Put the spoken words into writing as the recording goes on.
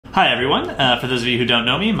Hi everyone, for those of you who don't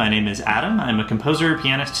know me, my name is Adam. I'm a composer,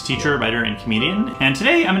 pianist, teacher, writer, and comedian. And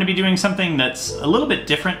today I'm going to be doing something that's a little bit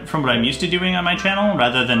different from what I'm used to doing on my channel.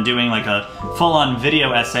 Rather than doing like a full-on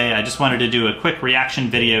video essay, I just wanted to do a quick reaction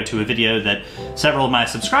video to a video that several of my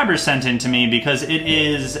subscribers sent in to me because it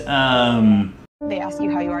is, They ask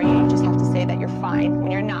you how you are, you just have to say that you're fine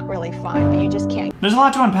when you're not really fine, but you just can't. There's a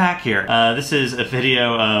lot to unpack here. This is a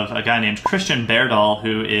video of a guy named Christian Berdahl,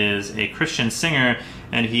 who is a Christian singer,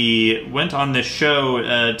 and he went on this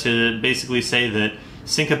show to basically say that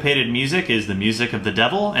syncopated music is the music of the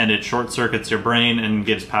devil, and it short-circuits your brain and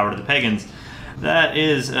gives power to the pagans. That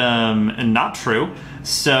is not true,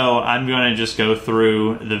 so I'm going to just go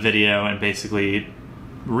through the video and basically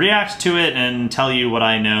react to it and tell you what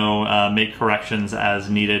I know, make corrections as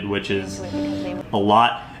needed, which is a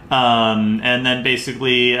lot, and then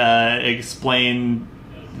basically explain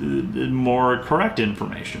more correct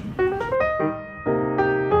information.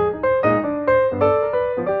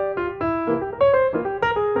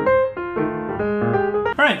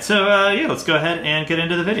 Alright, so yeah, let's go ahead and get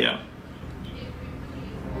into the video.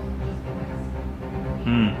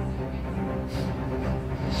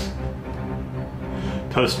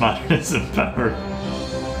 Postmodernism power.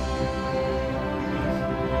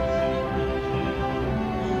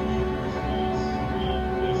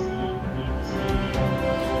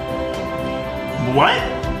 What?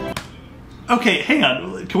 Okay, hang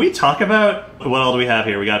on. Can we talk about what all do we have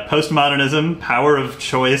here? We got postmodernism, power of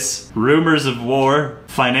choice, rumors of war,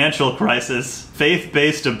 financial crisis,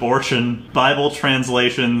 faith-based abortion, Bible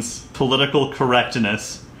translations, political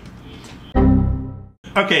correctness.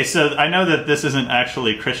 Okay, so I know that this isn't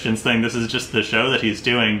actually Christian's thing, this is just the show that he's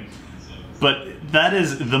doing, but that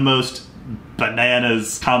is the most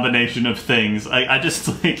bananas combination of things. I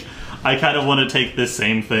just, like, I kind of want to take this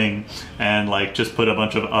same thing and, like, just put a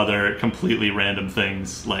bunch of other completely random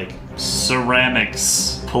things, like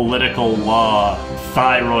ceramics, political law,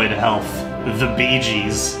 thyroid health, the Bee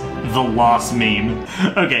Gees, the loss meme.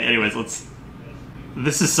 Okay, anyways,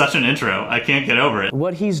 this is such an intro, I can't get over it.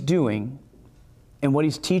 What he's doing and what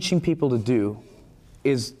he's teaching people to do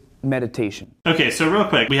is meditation. Okay, so real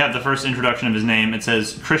quick, we have the first introduction of his name. It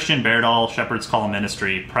says Christian Berdahl, Shepherd's Call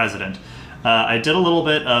Ministry, President. I did a little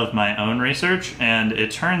bit of my own research, and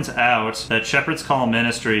it turns out that Shepherd's Call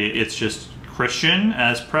Ministry, it's just Christian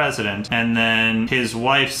as president, and then his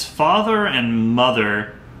wife's father and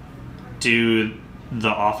mother do the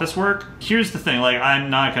office work. Here's the thing, like, I'm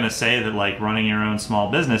not gonna say that, like, running your own small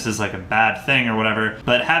business is, like, a bad thing or whatever,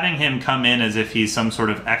 but having him come in as if he's some sort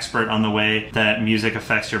of expert on the way that music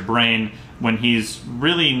affects your brain when he's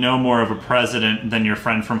really no more of a president than your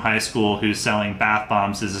friend from high school who's selling bath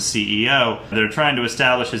bombs as a CEO. They're trying to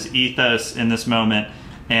establish his ethos in this moment,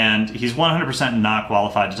 and he's 100% not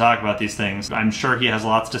qualified to talk about these things. I'm sure he has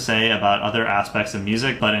lots to say about other aspects of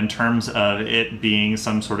music, but in terms of it being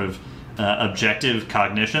some sort of objective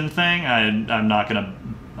cognition thing, I'm not gonna,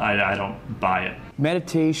 I don't buy it.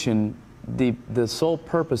 Meditation, the sole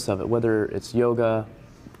purpose of it, whether it's yoga,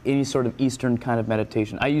 any sort of Eastern kind of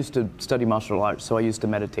meditation. I used to study martial arts, so I used to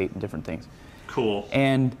meditate in different things. Cool.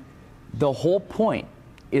 And the whole point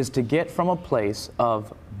is to get from a place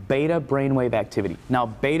of beta brainwave activity. Now,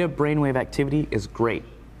 beta brainwave activity is great,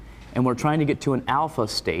 and we're trying to get to an alpha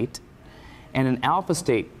state, and an alpha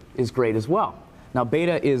state is great as well. Now,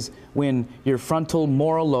 beta is when your frontal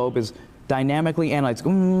moral lobe is dynamically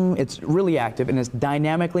analyzing. It's really active, and it's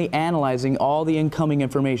dynamically analyzing all the incoming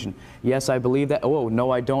information. Yes, I believe that. Oh,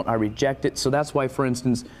 no, I don't. I reject it. So that's why, for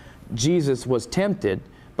instance, Jesus was tempted,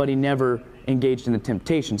 but he never engaged in the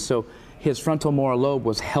temptation. So his frontal moral lobe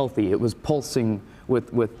was healthy. It was pulsing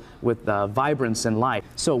with vibrance and life.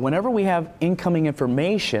 So whenever we have incoming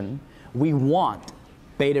information, we want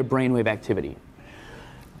beta brainwave activity.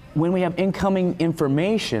 When we have incoming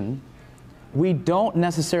information, we don't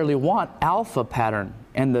necessarily want alpha pattern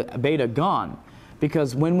and the beta gone,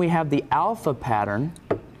 because when we have the alpha pattern,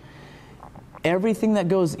 everything that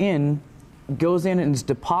goes in and is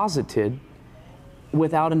deposited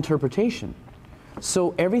without interpretation.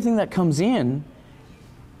 So everything that comes in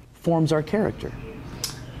forms our character.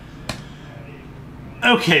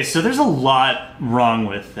 Okay, so there's a lot wrong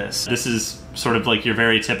with this. This is sort of like your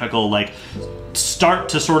very typical, like, start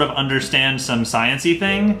to sort of understand some sciencey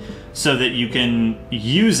thing so that you can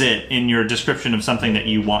use it in your description of something that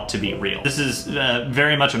you want to be real. This is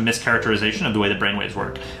very much a mischaracterization of the way that brainwaves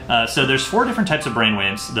work. So there's 4 different types of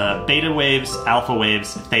brainwaves: the beta waves, alpha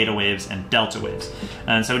waves, theta waves, and delta waves.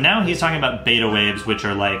 And so now he's talking about beta waves, which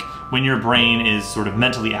are like when your brain is sort of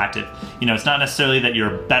mentally active. You know, it's not necessarily that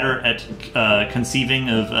you're better at conceiving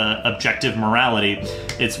of objective morality.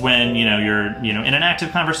 It's when, you know, you're, you know, in an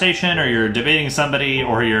active conversation, or you're debating somebody,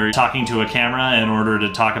 or you're talking to a camera in order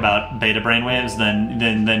to talk about beta brainwaves,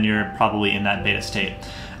 then you're probably in that beta state.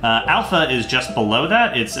 Alpha is just below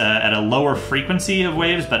that. It's at a lower frequency of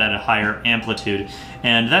waves, but at a higher amplitude.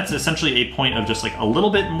 And that's essentially a point of just like a little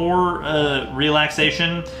bit more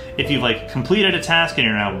relaxation. If you've like completed a task and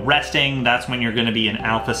you're now resting, that's when you're gonna be in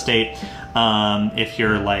alpha state. If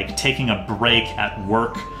you're like taking a break at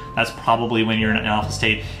work, that's probably when you're in an alpha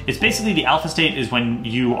state. It's basically, the alpha state is when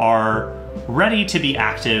you are ready to be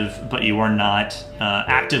active, but you are not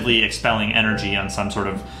actively expelling energy on some sort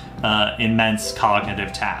of immense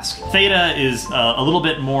cognitive task. Theta is a little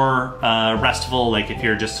bit more restful, like if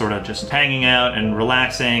you're just sort of just hanging out and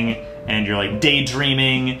relaxing and you're like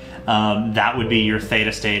daydreaming, that would be your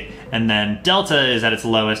theta state. And then delta is at its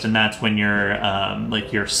lowest, and that's when you're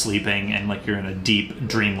like you're sleeping and like you're in a deep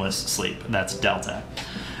dreamless sleep. That's delta.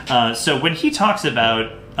 So when he talks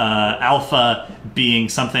about alpha being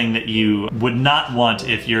something that you would not want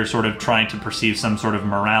if you're sort of trying to perceive some sort of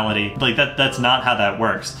morality, like that's not how that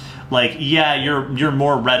works. Like, yeah, you're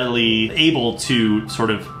more readily able to sort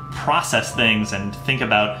of process things and think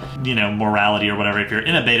about, you know, morality or whatever if you're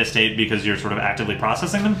in a beta state, because you're sort of actively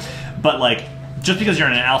processing them. But like, just because you're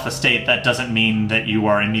in an alpha state, that doesn't mean that you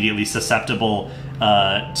are immediately susceptible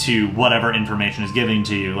to whatever information is given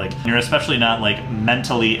to you. Like, you're especially not like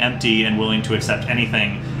mentally empty and willing to accept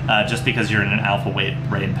anything just because you're in an alpha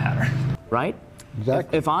brain pattern. Right?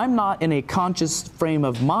 Exactly. If I'm not in a conscious frame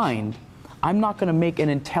of mind, I'm not going to make an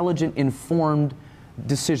intelligent, informed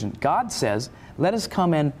decision. God says, let us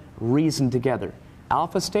come and reason together.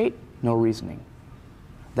 Alpha state, no reasoning.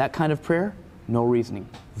 That kind of prayer, no reasoning.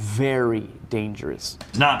 Very dangerous.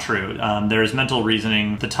 It's not true. There's mental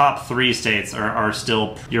reasoning. The top three states are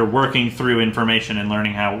still, you're working through information and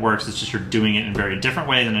learning how it works. It's just you're doing it in very different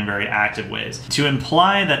ways and in very active ways. To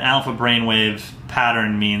imply that alpha brainwave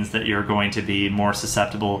pattern means that you're going to be more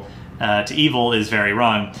susceptible to evil is very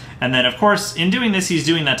wrong. And then, of course, in doing this, he's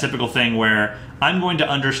doing that typical thing where I'm going to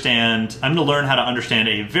learn how to understand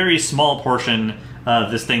a very small portion of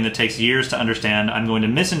this thing that takes years to understand. I'm going to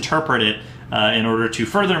misinterpret it in order to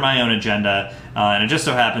further my own agenda. And it just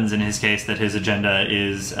so happens in his case that his agenda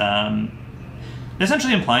is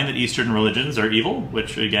essentially implying that Eastern religions are evil,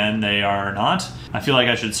 which, again, they are not. I feel like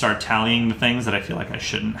I should start tallying the things that I feel like I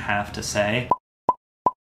shouldn't have to say.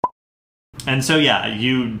 And so, yeah,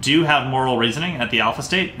 you do have moral reasoning at the alpha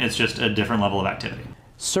state. It's just a different level of activity.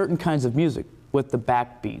 Certain kinds of music with the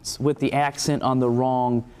backbeats, with the accent on the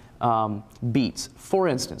wrong beats. For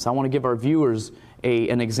instance, I want to give our viewers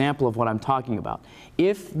an example of what I'm talking about.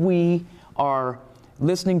 If we are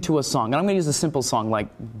listening to a song, and I'm going to use a simple song like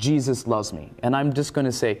Jesus Loves Me, and I'm just going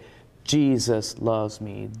to say, Jesus loves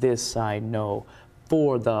me, this I know,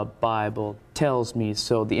 for the Bible tells me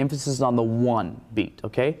so. The emphasis is on the one beat,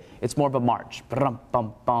 okay? It's more of a march. Bum,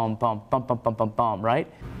 bum, bum, bum, bum, bum, bum, bum, bum, right?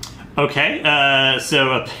 Okay,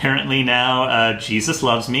 so apparently now Jesus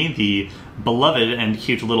Loves Me, the beloved and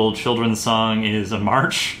cute little children's song, is a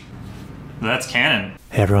march. That's canon.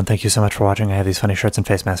 Hey everyone, thank you so much for watching. I have these funny shirts and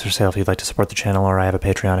face masks for sale if you'd like to support the channel, or I have a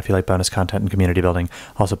Patreon if you like bonus content and community building.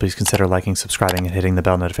 Also, please consider liking, subscribing, and hitting the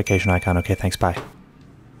bell notification icon. Okay, thanks, bye.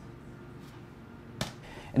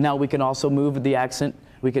 And now we can also move the accent.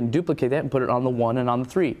 We can duplicate that and put it on the 1 and on the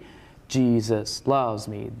 3. Jesus loves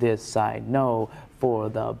me, this I know, for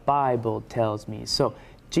the Bible tells me so.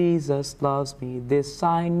 Jesus loves me, this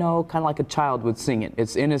I know. Kind of like a child would sing it.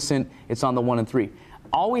 It's innocent, it's on the 1 and 3.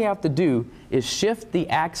 All we have to do is shift the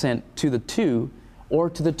accent to the 2, or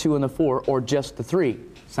to the 2 and the 4, or just the 3.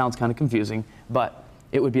 Sounds kind of confusing, but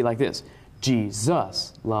it would be like this.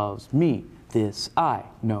 Jesus loves me, this I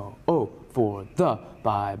know, oh, for the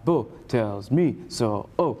Bible tells me so.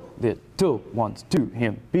 Oh, little ones to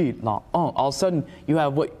him belong. Oh, all of a sudden you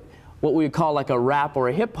have what we would call like a rap or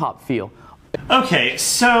a hip-hop feel. Okay,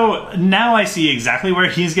 so now I see exactly where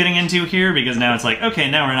he's getting into here, because now it's like, okay,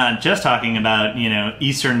 now we're not just talking about, you know,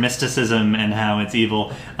 Eastern mysticism and how it's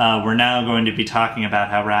evil. We're now going to be talking about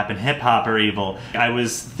how rap and hip-hop are evil. I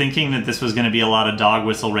was thinking that this was going to be a lot of dog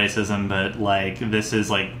whistle racism, but like this is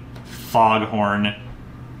like foghorn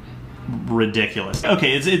ridiculous.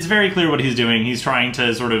 Okay, it's very clear what he's doing. He's trying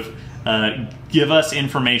to sort of give us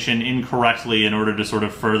information incorrectly in order to sort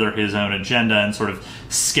of further his own agenda and sort of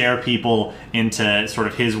scare people into sort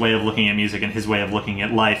of his way of looking at music and his way of looking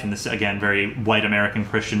at life in this, again, very white American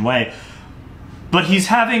Christian way. But he's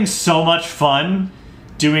having so much fun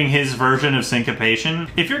doing his version of syncopation.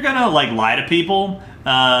 If you're gonna like lie to people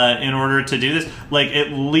in order to do this, like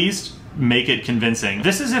at least make it convincing.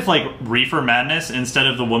 This is if like Reefer Madness, instead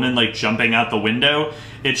of the woman like jumping out the window,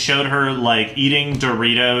 it showed her like eating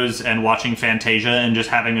Doritos and watching Fantasia and just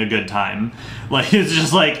having a good time. Like, it's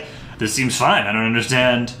just like, this seems fine. I don't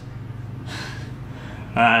understand.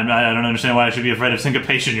 I don't understand why I should be afraid of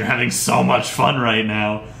syncopation. You're having so much fun right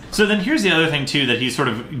now. So then here's the other thing too that he's sort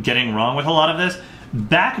of getting wrong with a lot of this.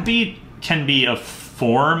 Backbeat can be a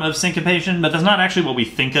form of syncopation, but that's not actually what we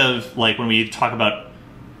think of like when we talk about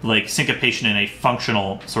like syncopation in a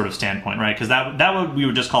functional sort of standpoint, right? Because that would we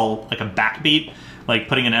would just call like a backbeat, like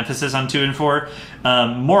putting an emphasis on 2 and 4.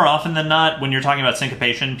 More often than not, when you're talking about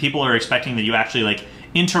syncopation, people are expecting that you actually like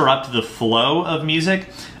interrupt the flow of music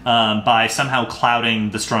by somehow clouding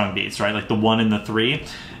the strong beats, right? Like the 1 and the 3.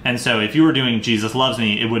 And so if you were doing Jesus Loves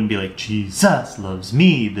Me, it wouldn't be like, Jesus loves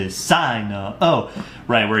me, this I know, oh,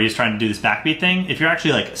 right, where he's trying to do this backbeat thing. If you're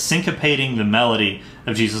actually like syncopating the melody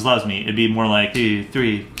of Jesus Loves Me, it'd be more like 2,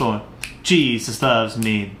 3, 4. Jesus loves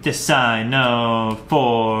me, this I know,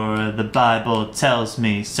 for the Bible tells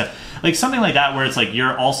me so. Like something like that where it's like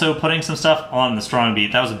you're also putting some stuff on the strong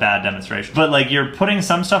beat. That was a bad demonstration. But like you're putting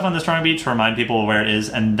some stuff on the strong beat to remind people where it is,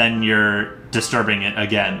 and then you're disturbing it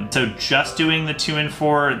again. So just doing the 2 and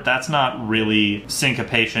 4, that's not really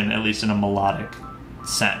syncopation, at least in a melodic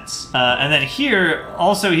sense. And then here,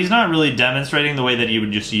 also, he's not really demonstrating the way that you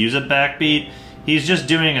would just use a backbeat. He's just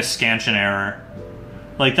doing a scansion error.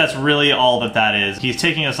 Like, that's really all that that is. He's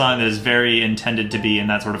taking a song that is very intended to be in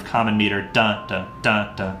that sort of common meter, dun dun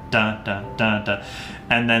dun dun dun dun dun dun,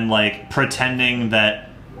 and then like pretending that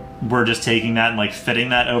we're just taking that and like fitting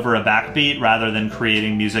that over a backbeat rather than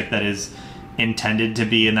creating music that is intended to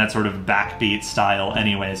be in that sort of backbeat style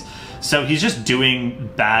anyways. So he's just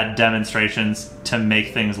doing bad demonstrations to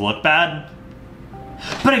make things look bad.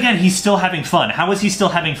 But again, he's still having fun. How is he still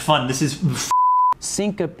having fun? This is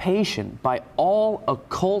Syncopation, by all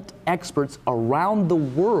occult experts around the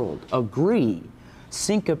world, agree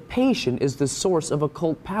syncopation is the source of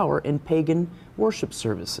occult power in pagan worship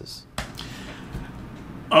services.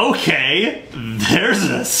 Okay, there's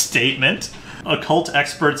a statement. Occult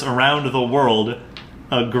experts around the world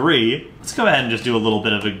agree. Let's go ahead and just do a little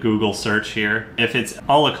bit of a Google search here. If it's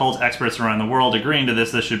all occult experts around the world agreeing to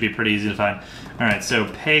this, this should be pretty easy to find. All right, so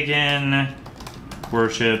pagan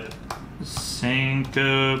worship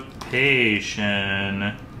syncopation.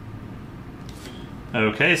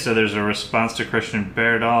 Okay, so there's a response to Christian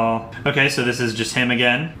Berdahl. Okay, so this is just him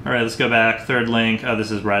again. All right, let's go back. Third link. Oh,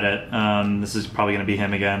 this is Reddit. This is probably going to be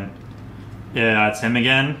him again. Yeah, it's him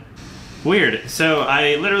again. Weird. So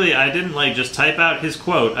I didn't like just type out his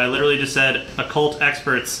quote. I literally just said occult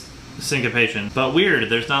experts syncopation. But weird,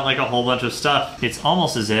 there's not like a whole bunch of stuff. It's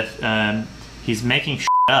almost as if he's making shit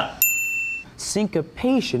up.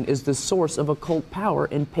 Syncopation is the source of occult power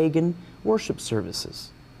in pagan worship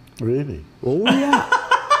services. Really? Oh, yeah.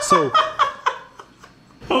 So,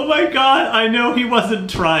 oh my god, I know he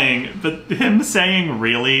wasn't trying, but him saying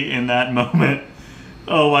really in that moment.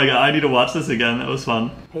 Oh my god, I need to watch this again. That was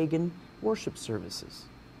fun. pagan worship services.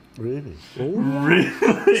 Really? Oh, yeah.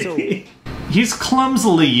 Really? He's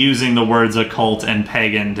clumsily using the words occult and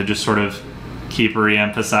pagan to just sort of keep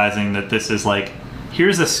re-emphasizing that this is like,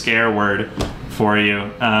 here's a scare word for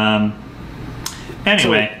you.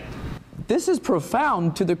 Anyway. So, this is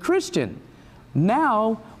profound to the Christian.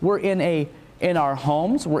 Now we're in our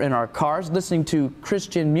homes, we're in our cars, listening to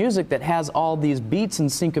Christian music that has all these beats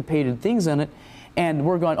and syncopated things in it, and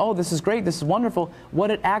we're going, oh, this is great, this is wonderful.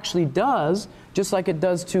 What it actually does, just like it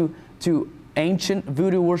does to ancient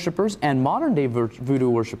voodoo worshipers and modern-day voodoo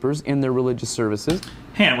worshipers in their religious services.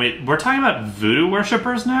 Hang on, wait, we're talking about voodoo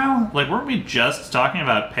worshipers now? Like, weren't we just talking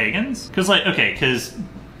about pagans? Because, like, okay, because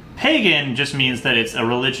pagan just means that it's a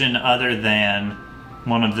religion other than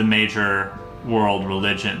one of the major world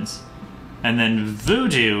religions. And then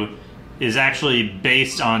voodoo is actually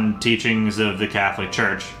based on teachings of the Catholic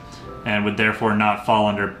Church and would therefore not fall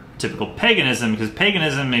under typical paganism, because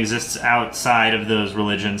paganism exists outside of those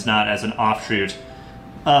religions, not as an offshoot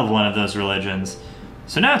of one of those religions.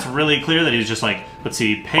 So now it's really clear that he's just like, let's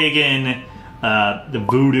see, pagan, the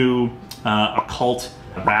voodoo, occult,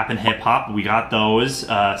 rap and hip-hop, we got those,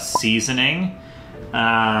 seasoning,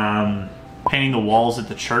 painting the walls at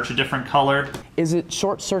the church a different color. Is it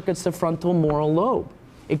short circuits the frontal moral lobe.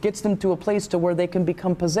 It gets them to a place to where they can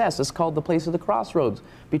become possessed. It's called the place of the crossroads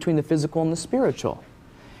between the physical and the spiritual.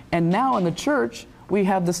 And now in the church, we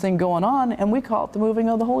have this thing going on, and we call it the moving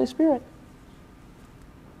of the Holy Spirit.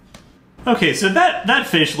 Okay, so that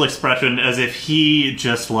facial expression as if he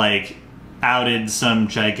just, like, outed some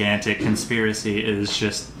gigantic conspiracy is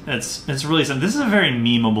just, it's really something. This is a very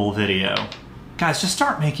memeable video. Guys, just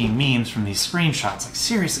start making memes from these screenshots. Like,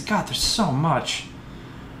 seriously, God, there's so much.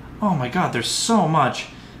 Oh my God, there's so much.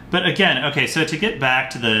 But again, okay, so to get back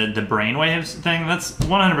to the brainwaves thing, that's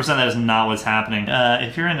 100% that is not what's happening.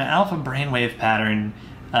 If you're in an alpha brainwave pattern,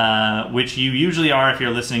 which you usually are if you're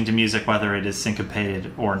listening to music, whether it is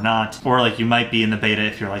syncopated or not, or like you might be in the beta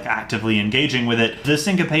if you're like actively engaging with it. The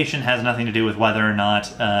syncopation has nothing to do with whether or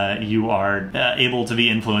not you are able to be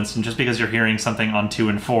influenced, and just because you're hearing something on 2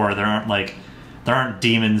 and 4, there aren't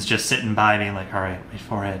demons just sitting by being like, all right,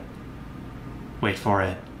 wait for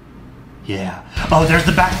it, yeah. Oh, there's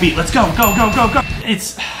the backbeat, let's go.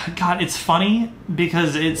 God, it's funny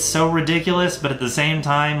because it's so ridiculous, but at the same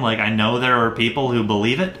time, like, I know there are people who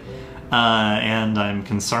believe it, and I'm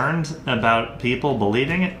concerned about people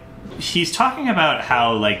believing it. He's talking about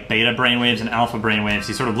how, like, beta brainwaves and alpha brainwaves,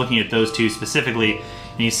 he's sort of looking at those two specifically,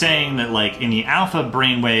 and he's saying that, like, in the alpha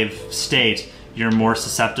brainwave state, you're more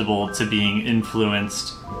susceptible to being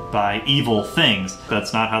influenced by evil things.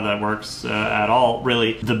 That's not how that works at all,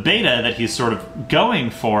 really. The beta that he's sort of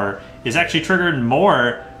going for is actually triggered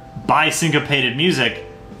more by syncopated music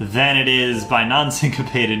than it is by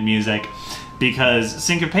non-syncopated music, because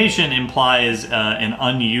syncopation implies an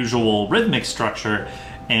unusual rhythmic structure,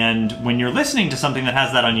 and when you're listening to something that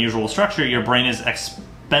has that unusual structure, your brain is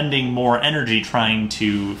expending more energy trying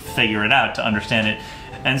to figure it out, to understand it.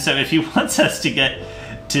 And so if he wants us to get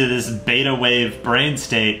to this beta wave brain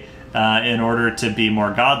state in order to be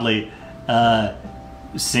more godly,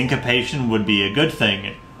 syncopation would be a good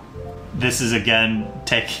thing. This is, again,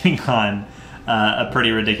 taking on a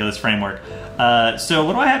pretty ridiculous framework. So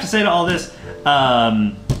what do I have to say to all this?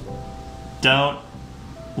 Don't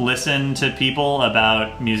listen to people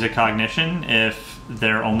about music cognition if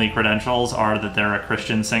their only credentials are that they're a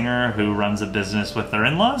Christian singer who runs a business with their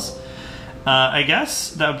in-laws. I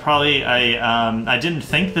guess that would probably, I didn't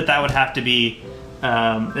think that would have to be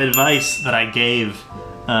advice that I gave,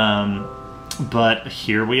 but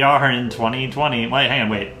here we are in 2020. Wait, hang on,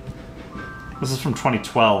 wait. This is from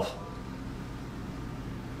 2012.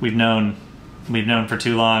 We've known for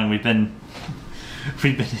too long. We've been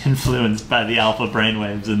influenced by the alpha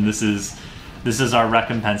brainwaves, and this is our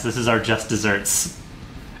recompense. This is our just desserts.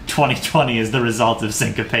 2020 is the result of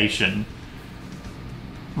syncopation.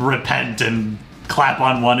 Repent and clap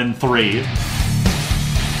on 1 and 3.